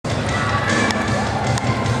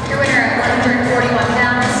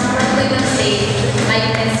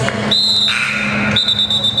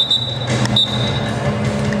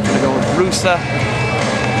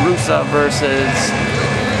Roosa versus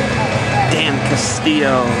Dan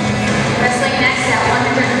Castillo. Wrestling next at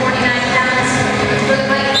 149 pounds. For the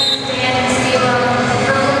Vikings, Dan Castillo.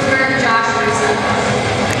 For Williamsburg, Josh Roosa.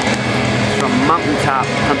 From Mountaintop,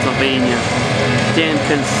 Pennsylvania. Dan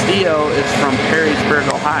Castillo is from Perrysburg,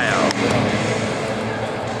 Ohio.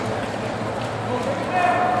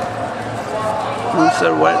 Roosa,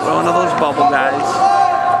 one of those bubble guys.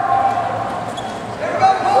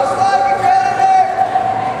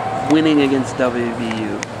 Winning against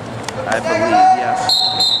WVU, I believe, yes.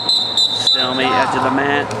 Stalemate, edge of the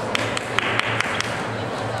mat.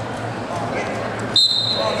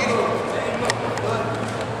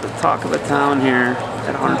 The talk of the town here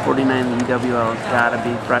at 149 EWL has got to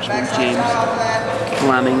be freshman James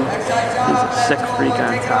Fleming. He's a sick freak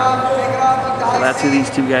on top. So that's who these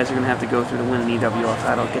two guys are going to have to go through to win an EWL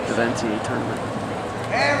title, get to the NCAA tournament.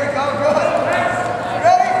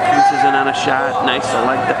 Roosa's in on a shot. Nice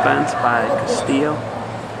leg defense by Castillo.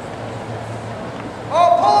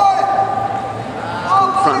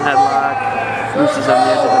 Front headlock. Roosa's on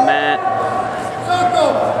the edge of the mat.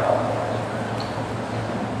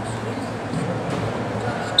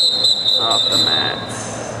 Off the mat.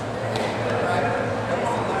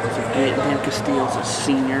 So Dan Castillo's a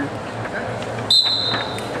senior.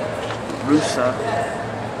 Roosa,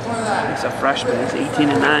 he's a freshman. He's 18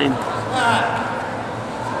 and 9.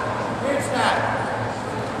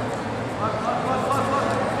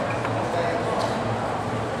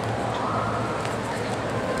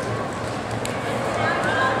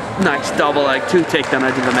 Nice double leg, 2 takedown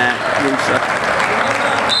edge of the mat, Roosa.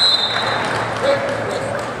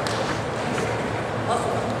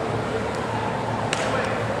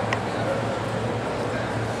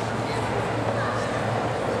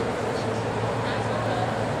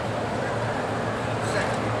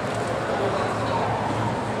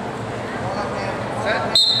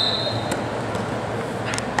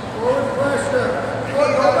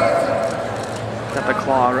 Got the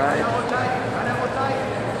claw ride.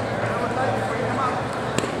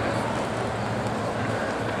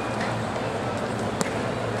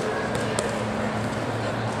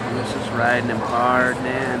 This is riding him hard,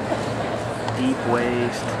 man. Deep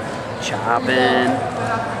waist, chopping,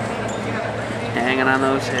 hanging on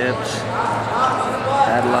those hips.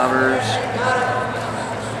 Head lovers.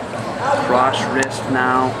 Cross wrist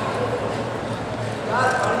now.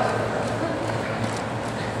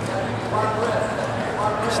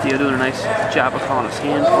 Castillo doing a nice job of calling his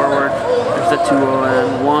hand forward. There's the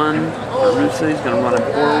 2-0-1. Roosa, he's going to run him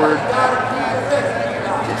forward.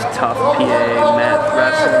 Just tough PA mat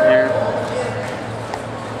wrestling here.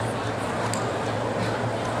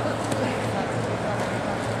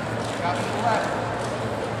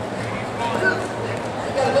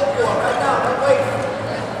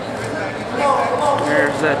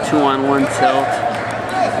 There's that 2-on-1 tilt.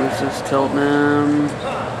 Roosa's tilting him.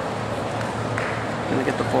 Gonna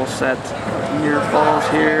get the full set. Near falls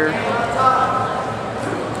here.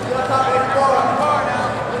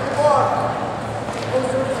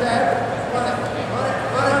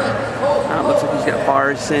 Looks like he's got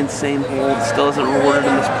bars since, same hold. Still isn't rewarded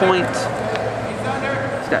in this point.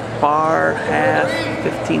 He's got bar, half,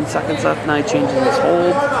 15 seconds left. Now he changes his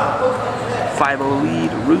hold. 5-0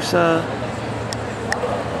 lead, Roosa.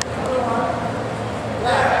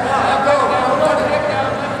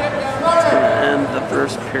 The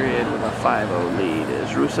first period with a 5-0 lead is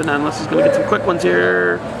Roosa. Now, unless he's going to get some quick ones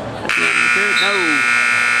here. At the end of the period. No.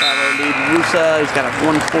 5-0 lead Roosa. He's got a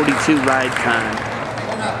 1:42 ride time.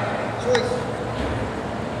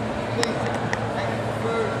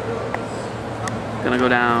 Gonna go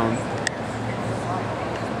down.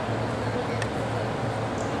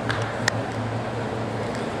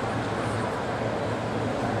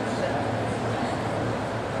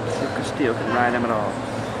 See if Castillo can ride him at all.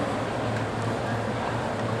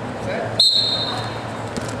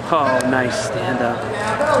 Oh, nice stand up.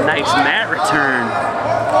 Nice mat return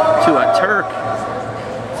to a Turk.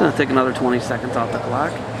 It's going to take another 20 seconds off the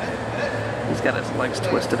clock. He's got his legs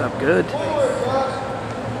twisted up good.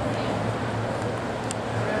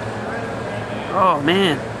 Oh,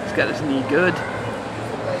 man. He's got his knee good.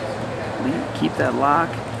 Keep that lock.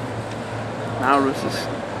 Now Roosa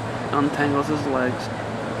untangles his legs.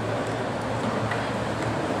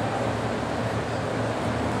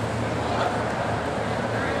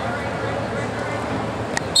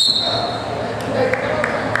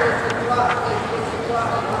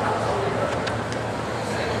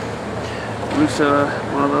 Roosa,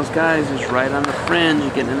 one of those guys who's right on the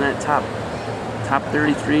fringe, getting in that top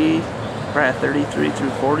 33, probably a 33 through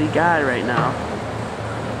 40 guy right now.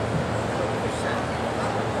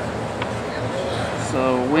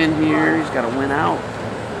 So win here, he's got to win out.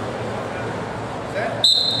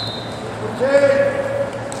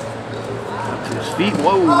 Up to his feet.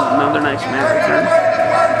 Whoa, another nice mat return.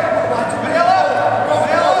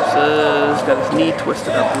 Roosa's got his knee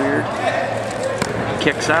twisted up weird.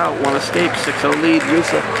 Kicks out, one escape, 6-0 lead.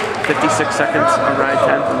 Roosa, 56 seconds of ride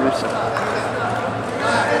time for Roosa.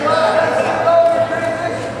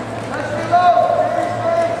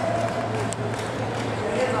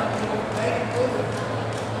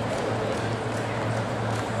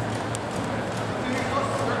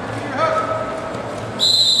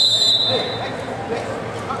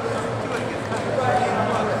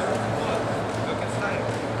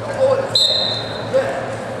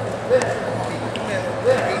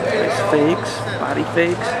 Fakes, body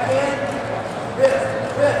fakes.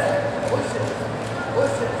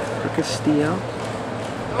 For Castillo.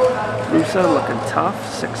 Roosa looking tough,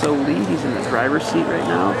 6-0 lead. He's in the driver's seat right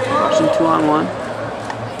now. Rushing 2-on-1.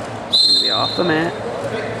 He's going to be off the mat.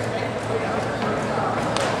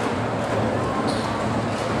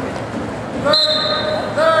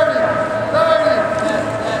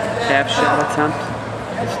 Half shot attempt.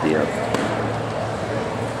 Castillo.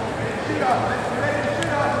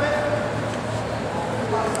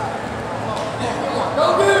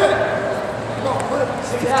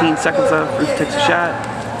 15 seconds left. Roosa takes a shot.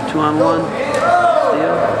 2-on-1.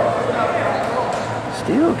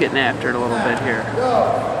 Castillo getting after it a little bit here.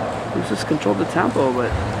 Roosa's controlled the tempo,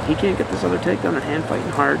 but he can't get this other takedown and hand fighting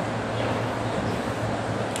hard.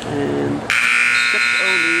 And 6-0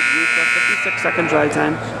 lead. Roosa, 56 seconds ride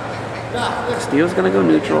time. Castillo's gonna go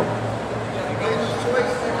neutral.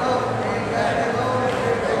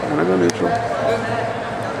 Gonna go neutral.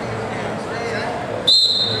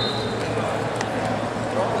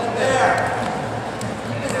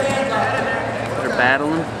 They're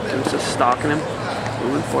battling. Roosa's stalking him.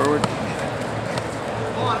 Moving forward.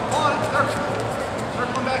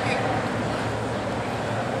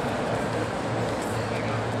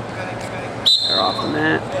 They're off the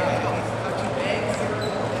mat.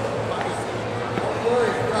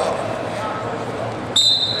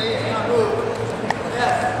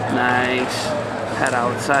 Nice. Head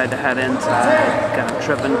outside to head inside. Got him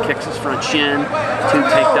tripping, kicks his front shin. 2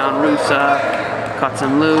 takedown Roosa. Cuts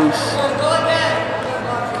him loose.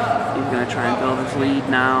 He's going to try and build his lead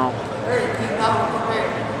now.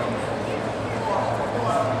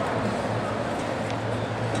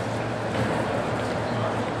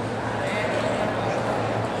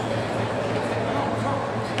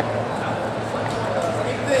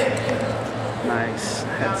 Nice.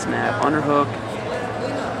 Head snap, underhook.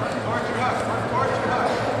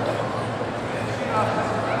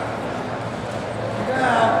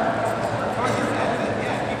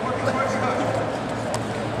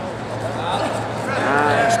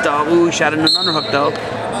 Ooh, shot in an underhook though.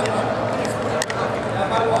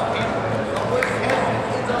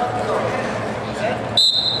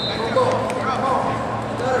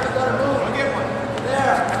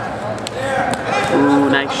 Ooh,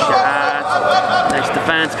 nice shot. Nice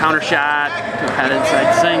defense, counter shot. Head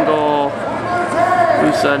inside single.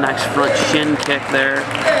 Roosa, nice front shin kick there.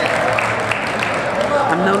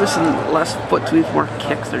 I'm noticing less foot sweeps, more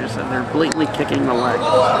kicks. They're blatantly kicking the leg.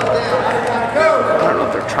 I don't know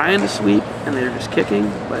if they're trying to sweep and they're just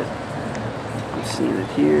kicking, but I'm seeing it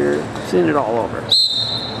here. I'm seeing it all over.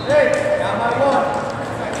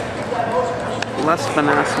 Less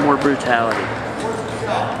finesse, more brutality.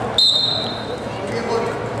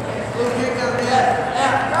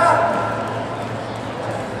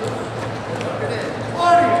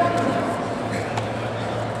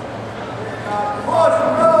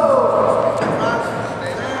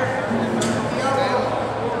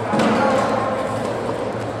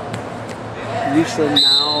 Roosa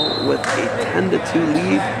now with a 10-2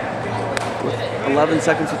 lead, with 11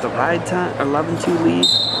 seconds with the ride time, 11-2 lead,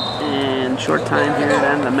 and short time here to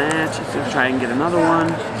end the match. He's going to try and get another one.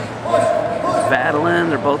 Battling,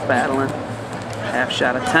 they're both battling. Half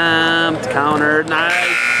shot attempt, counter, nice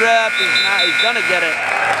trip. He's going to get it.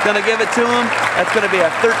 Going to give it to him. That's going to be a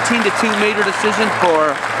 13-2 major decision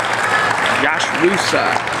for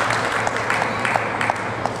Roosa.